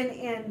even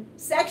in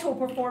sexual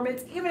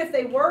performance. Even if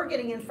they were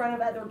getting in front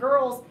of other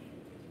girls,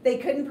 they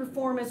couldn't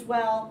perform as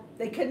well.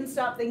 They couldn't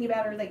stop thinking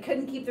about her. They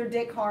couldn't keep their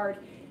dick hard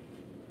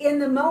in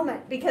the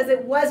moment because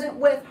it wasn't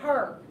with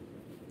her.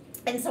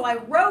 And so I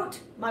wrote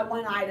my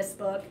one-itis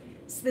book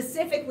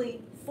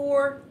specifically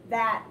for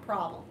that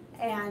problem.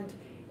 And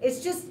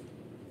it's just,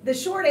 the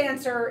short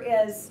answer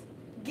is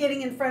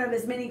getting in front of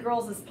as many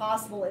girls as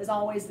possible is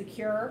always the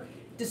cure.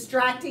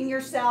 Distracting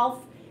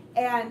yourself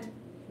and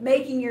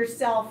making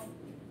yourself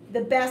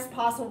the best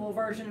possible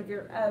version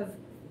of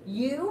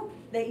you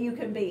that you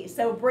can be.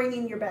 So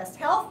bringing your best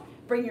health,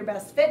 bring your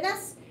best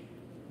fitness.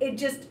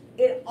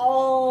 It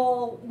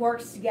all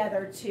works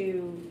together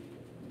to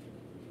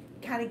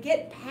kind of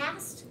get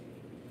past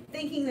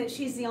thinking that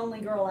she's the only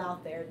girl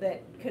out there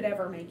that could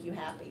ever make you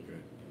happy.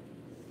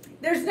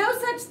 There's no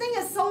such thing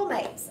as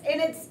soulmates.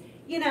 And it's,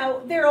 you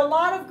know, there are a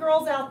lot of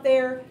girls out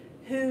there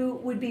who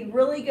would be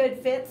really good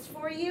fits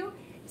for you.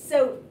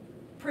 So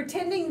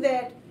pretending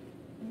that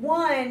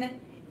one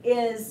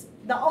is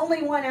the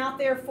only one out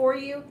there for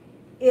you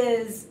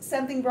is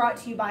something brought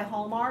to you by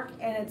Hallmark,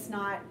 and it's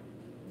not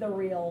the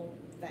real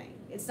thing.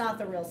 It's not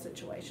the real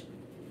situation.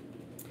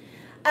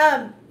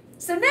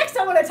 So next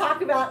I want to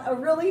talk about a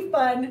really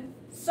fun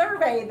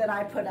survey that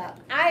I put up.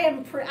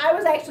 I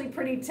was actually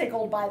pretty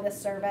tickled by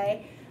this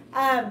survey.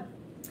 I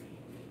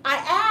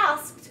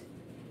asked,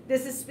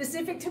 this is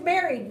specific to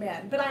married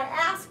men, but I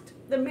asked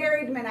the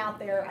married men out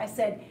there, I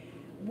said,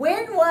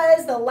 when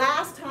was the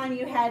last time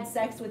you had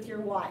sex with your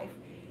wife?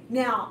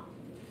 Now,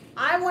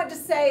 I want to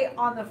say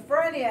on the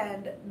front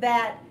end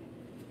that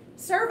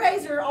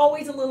surveys are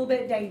always a little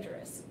bit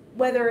dangerous.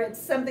 Whether it's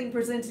something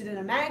presented in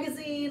a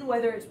magazine,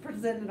 whether it's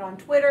presented on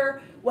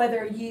Twitter,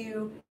 whether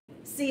you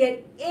see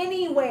it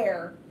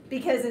anywhere,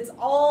 because it's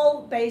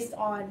all based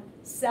on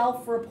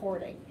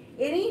self-reporting.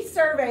 Any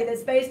survey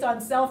that's based on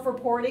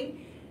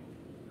self-reporting,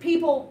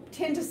 people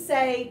tend to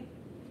say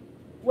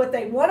what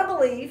they want to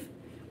believe,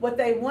 what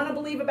they want to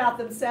believe about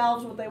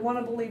themselves, what they want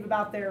to believe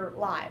about their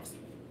lives.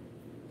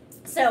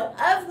 So,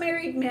 of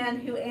married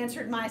men who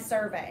answered my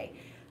survey,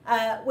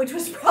 which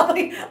was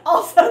probably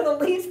also the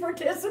least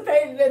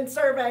participated in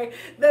survey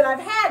that I've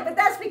had, but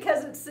that's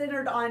because it's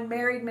centered on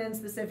married men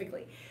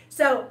specifically.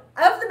 So,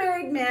 of the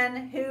married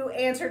men who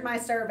answered my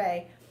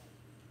survey,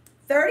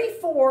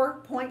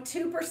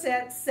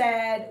 34.2%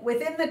 said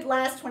within the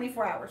last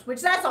 24 hours,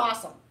 which that's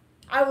awesome.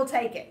 I will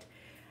take it.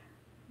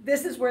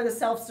 This is where the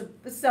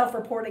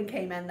self-reporting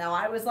came in, though.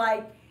 I was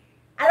like,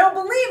 I don't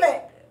believe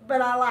it,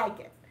 but I like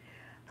it.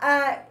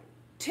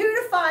 2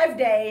 to 5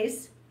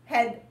 days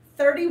had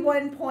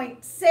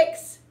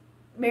 31.6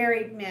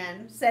 married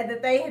men said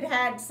that they had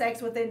had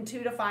sex within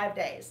 2 to 5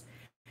 days.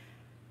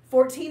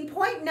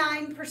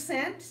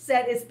 14.9%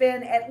 said it's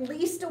been at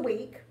least a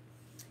week,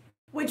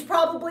 which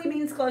probably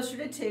means closer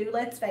to 2,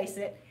 let's face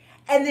it.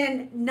 And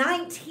then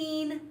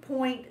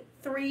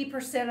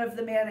 19.3% of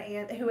the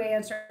men who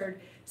answered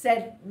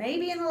said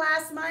maybe in the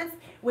last month,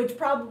 which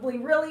probably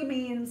really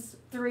means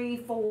 3,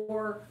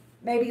 4,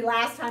 maybe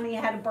last time he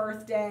had a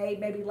birthday,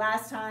 maybe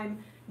last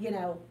time, you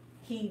know,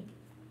 he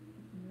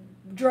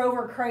drove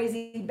her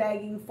crazy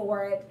begging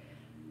for it.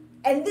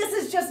 And this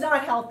is just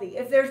not healthy.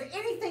 If there's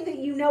anything that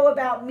you know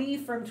about me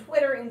from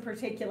Twitter in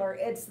particular,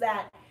 it's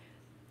that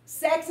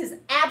sex is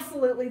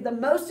absolutely the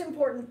most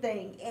important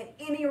thing in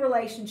any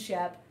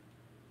relationship.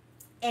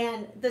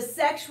 And the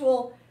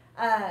sexual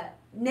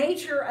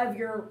nature of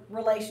your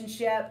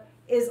relationship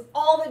is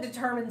all that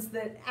determines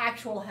the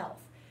actual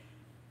health.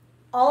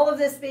 All of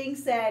this being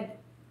said,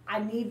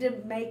 I need to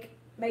make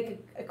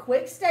a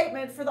quick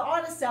statement for the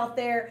honest out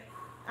there.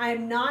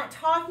 I'm not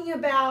talking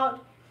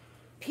about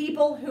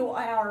people who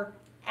are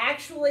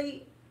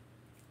actually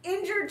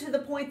injured to the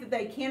point that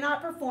they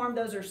cannot perform.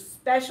 Those are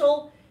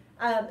special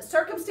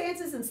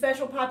circumstances and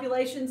special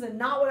populations, and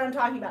not what I'm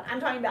talking about. I'm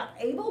talking about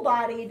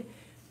able-bodied,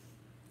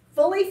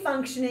 fully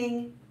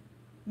functioning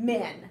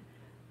men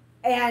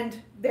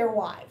and their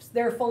wives.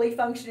 They're fully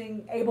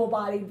functioning,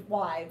 able-bodied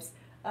wives.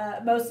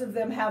 Most of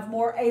them have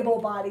more able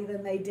body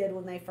than they did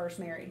when they first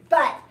married.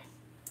 But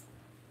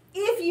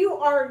if you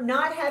are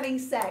not having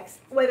sex,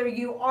 whether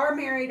you are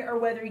married or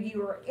whether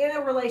you are in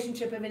a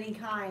relationship of any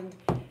kind,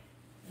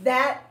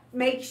 that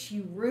makes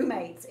you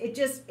roommates.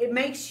 It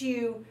makes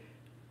you,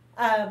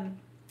 the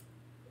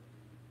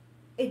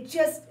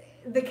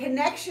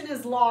connection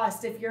is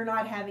lost if you're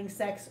not having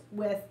sex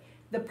with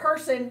the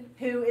person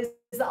who is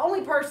the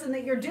only person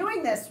that you're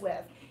doing this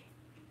with.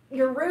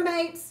 Your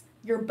roommates,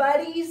 your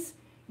buddies,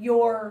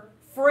 your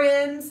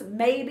friends,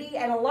 maybe,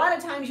 and a lot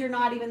of times you're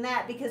not even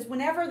that, because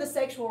whenever the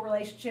sexual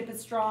relationship is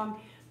strong,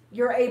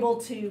 you're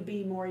able to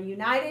be more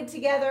united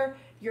together.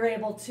 You're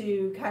able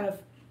to kind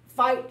of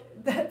fight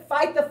the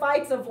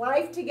fights of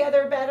life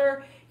together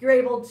better. You're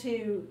able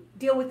to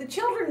deal with the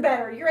children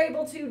better. You're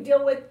able to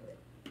deal with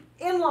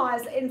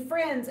in-laws and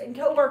friends and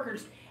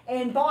coworkers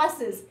and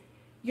bosses.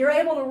 You're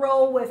able to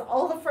roll with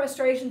all the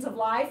frustrations of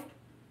life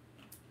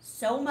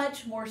so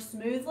much more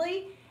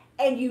smoothly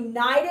and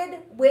united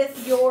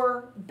with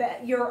your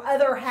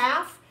other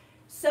half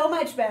so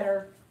much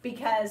better,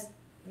 because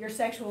your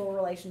sexual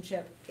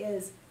relationship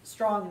is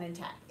strong and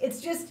intact.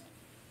 It's just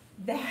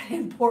that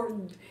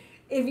important.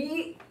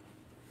 If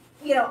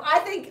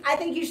I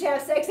think you should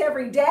have sex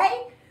every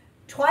day,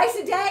 twice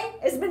a day,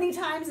 as many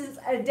times as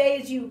a day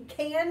as you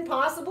can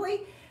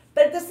possibly,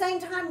 but at the same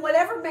time,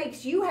 whatever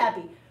makes you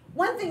happy.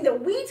 One thing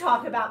that we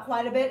talk about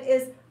quite a bit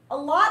is a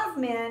lot of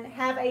men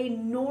have a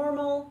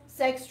normal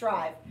sex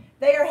drive.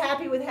 They are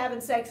happy with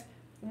having sex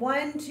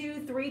 1,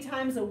 2, 3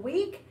 times a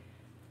week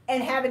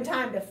and having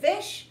time to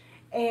fish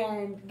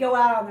and go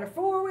out on their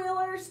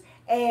four-wheelers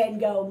and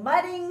go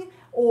mudding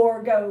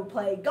or go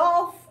play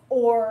golf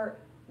or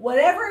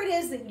whatever it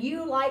is that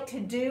you like to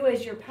do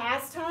as your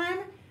pastime.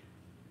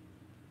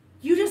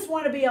 You just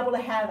want to be able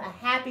to have a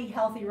happy,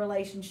 healthy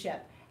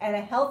relationship. And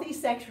a healthy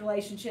sex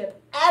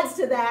relationship adds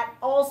to that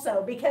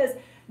also, because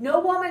no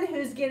woman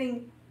who's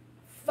getting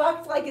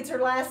fucked like it's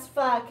her last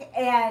fuck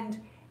and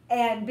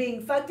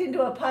being fucked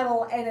into a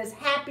puddle and is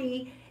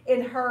happy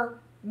in her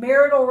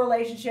marital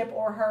relationship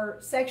or her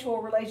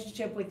sexual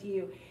relationship with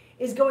you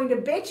is going to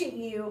bitch at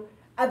you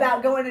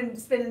about going and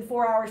spending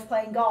 4 hours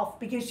playing golf,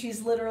 because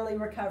she's literally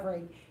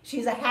recovering.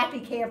 She's a happy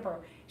camper.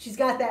 She's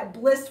got that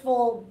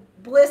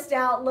blissed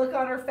out look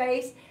on her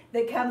face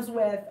that comes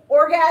with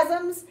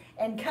orgasms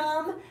and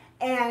cum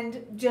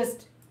and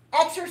just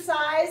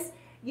exercise.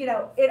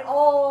 It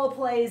all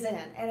plays in,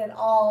 and it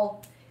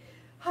all,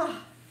 I'm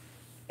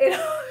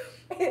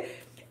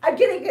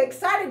getting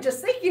excited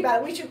just thinking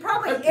about it. We should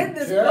probably end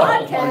this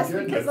broadcast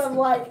because I'm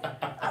like,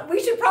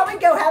 we should probably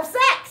go have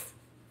sex.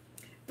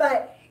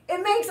 But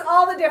it makes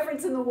all the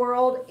difference in the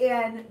world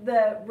in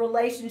the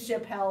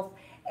relationship health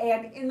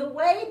and in the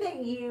way that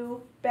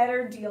you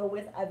better deal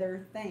with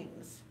other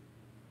things.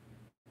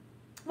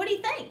 What do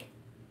you think?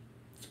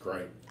 It's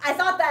great. I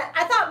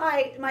thought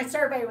my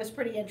survey was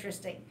pretty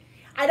interesting.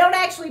 I don't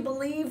actually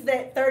believe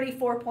that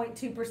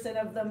 34.2%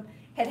 of them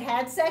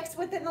had sex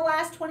within the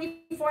last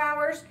 24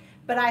 hours,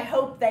 but I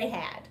hope they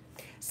had.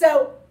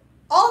 So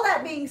all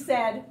that being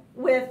said,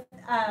 with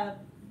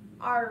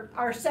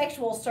our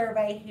sexual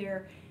survey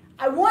here,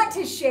 I want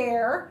to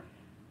share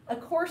a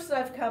course that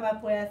I've come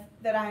up with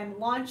that I'm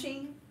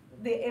launching.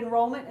 The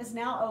enrollment is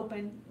now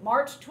open,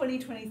 March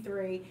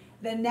 2023.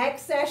 The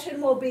next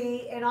session will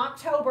be in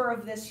October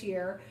of this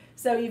year.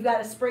 So you've got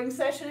a spring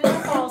session and a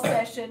fall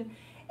session.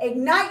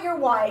 Ignite Your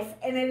Wife,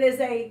 and it is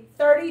a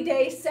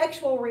 30-day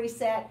sexual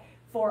reset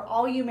for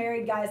all you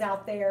married guys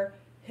out there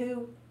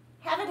who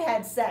haven't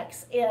had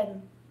sex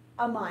in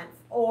a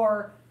month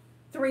or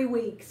 3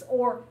 weeks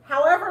or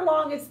however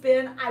long it's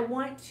been. I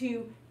want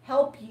to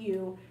help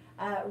you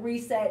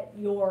reset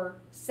your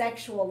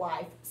sexual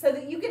life so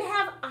that you can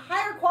have a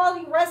higher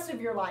quality rest of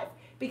your life,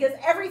 because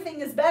everything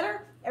is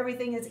better,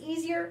 everything is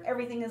easier,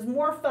 everything is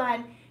more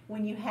fun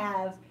when you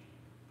have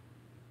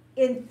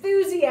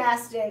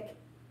enthusiastic,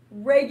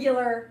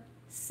 regular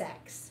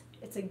sex.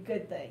 It's a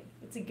good thing.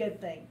 It's a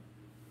good thing.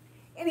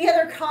 Any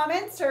other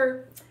comments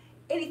or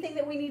anything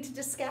that we need to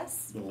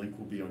discuss? The link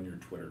will be on your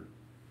Twitter.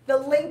 The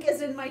link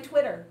is in my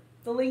Twitter.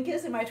 The link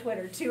is in my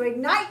Twitter to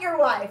Ignite Your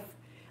Wife.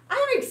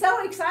 I'm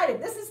so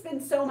excited. This has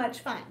been so much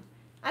fun.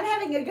 I'm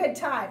having a good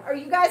time. Are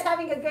you guys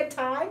having a good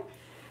time?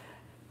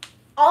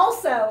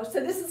 Also,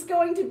 so this is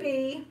going to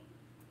be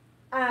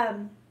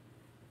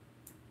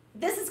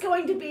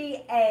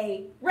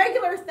a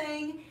regular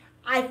thing.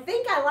 I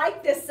think I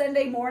like this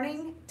Sunday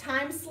morning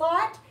time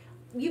slot.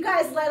 You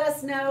guys let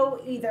us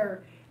know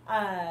either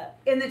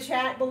in the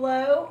chat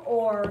below,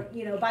 or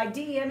by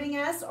DMing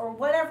us, or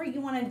whatever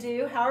you want to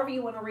do, however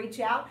you want to reach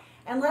out,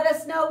 and let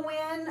us know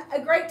when a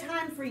great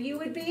time for you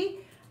would be.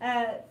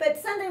 But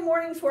Sunday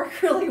mornings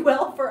work really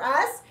well for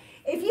us.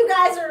 If you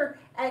guys are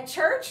at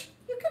church,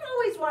 you can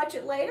always watch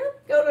it later.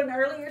 Go to an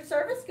earlier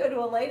service, go to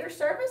a later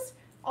service.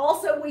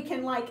 Also, we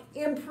can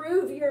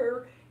improve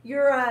your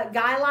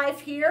guy life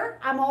here.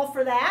 I'm all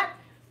for that.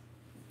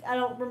 I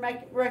don't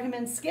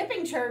recommend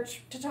skipping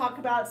church to talk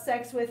about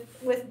sex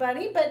with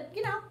Bunny, but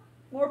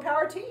more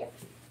power to you.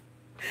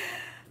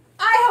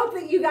 I hope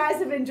that you guys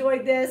have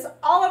enjoyed this.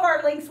 All of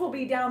our links will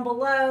be down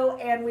below,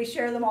 and we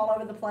share them all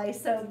over the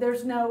place, so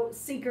there's no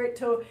secret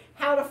to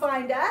how to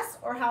find us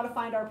or how to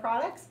find our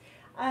products.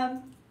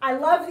 I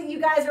love that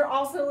you guys are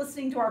also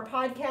listening to our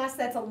podcast.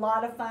 That's a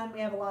lot of fun. We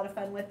have a lot of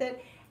fun with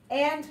it.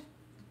 And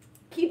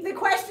keep the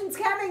questions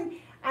coming.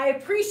 I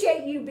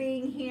appreciate you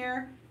being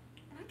here.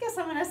 I guess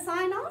I'm going to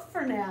sign off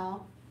for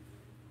now.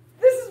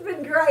 This has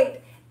been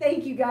great.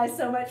 Thank you guys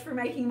so much for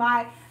making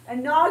my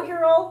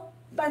inaugural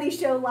Bunny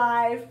Show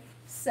Live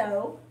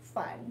so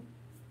fun.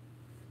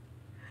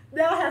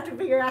 Now I have to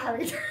figure out how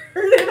to turn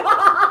it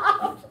off.